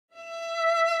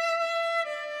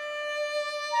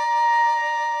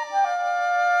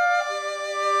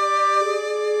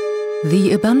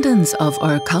The abundance of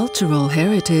our cultural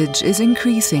heritage is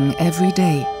increasing every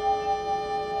day.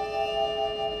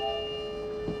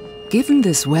 Given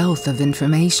this wealth of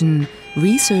information,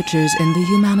 researchers in the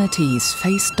humanities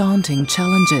face daunting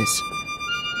challenges.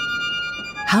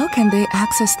 How can they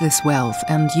access this wealth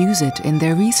and use it in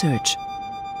their research?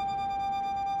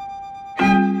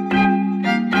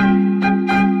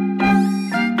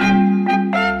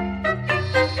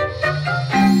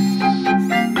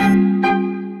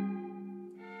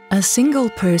 A single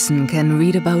person can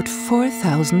read about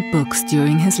 4,000 books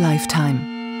during his lifetime.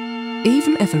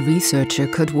 Even if a researcher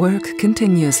could work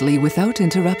continuously without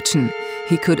interruption,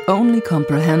 he could only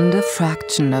comprehend a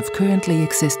fraction of currently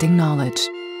existing knowledge.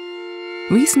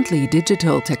 Recently,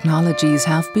 digital technologies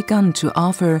have begun to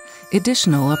offer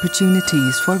additional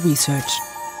opportunities for research.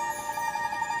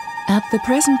 At the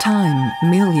present time,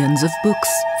 millions of books,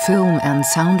 film and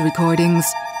sound recordings,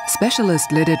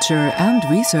 specialist literature and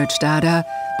research data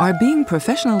are being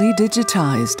professionally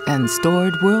digitized and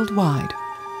stored worldwide.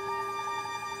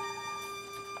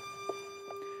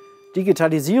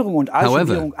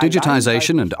 However,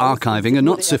 digitization and archiving are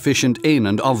not sufficient in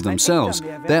and of themselves.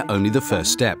 They're only the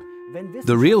first step.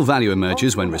 The real value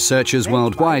emerges when researchers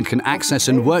worldwide can access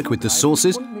and work with the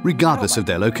sources regardless of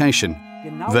their location.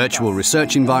 Virtual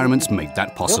research environments make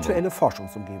that possible.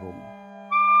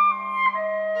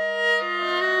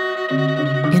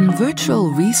 In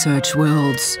virtual research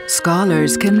worlds,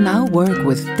 scholars can now work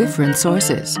with different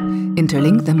sources,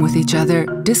 interlink them with each other,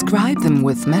 describe them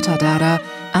with metadata,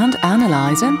 and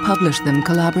analyze and publish them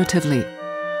collaboratively.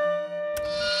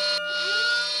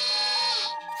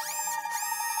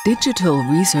 Digital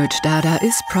research data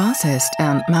is processed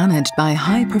and managed by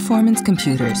high-performance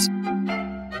computers.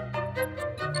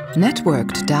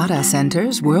 Networked data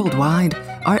centers worldwide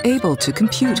are able to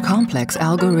compute complex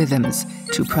algorithms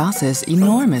to process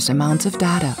enormous amounts of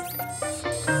data.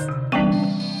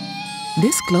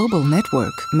 This global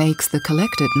network makes the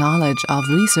collected knowledge of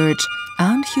research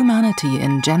and humanity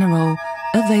in general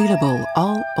available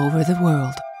all over the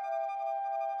world.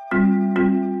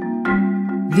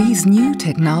 These new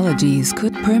technologies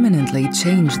could permanently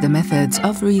change the methods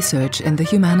of research in the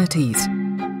humanities.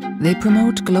 They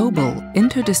promote global,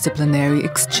 interdisciplinary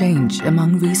exchange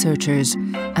among researchers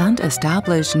and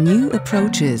establish new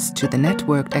approaches to the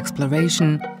networked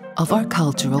exploration of our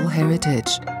cultural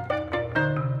heritage.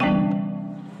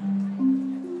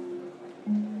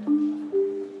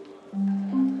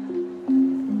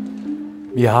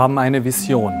 Wir haben eine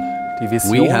Vision.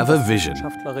 We have a vision.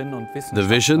 The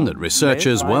vision that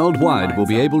researchers worldwide will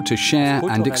be able to share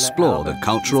and explore the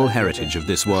cultural heritage of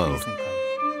this world.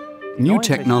 New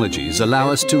technologies allow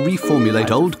us to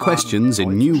reformulate old questions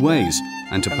in new ways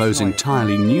and to pose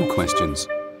entirely new questions.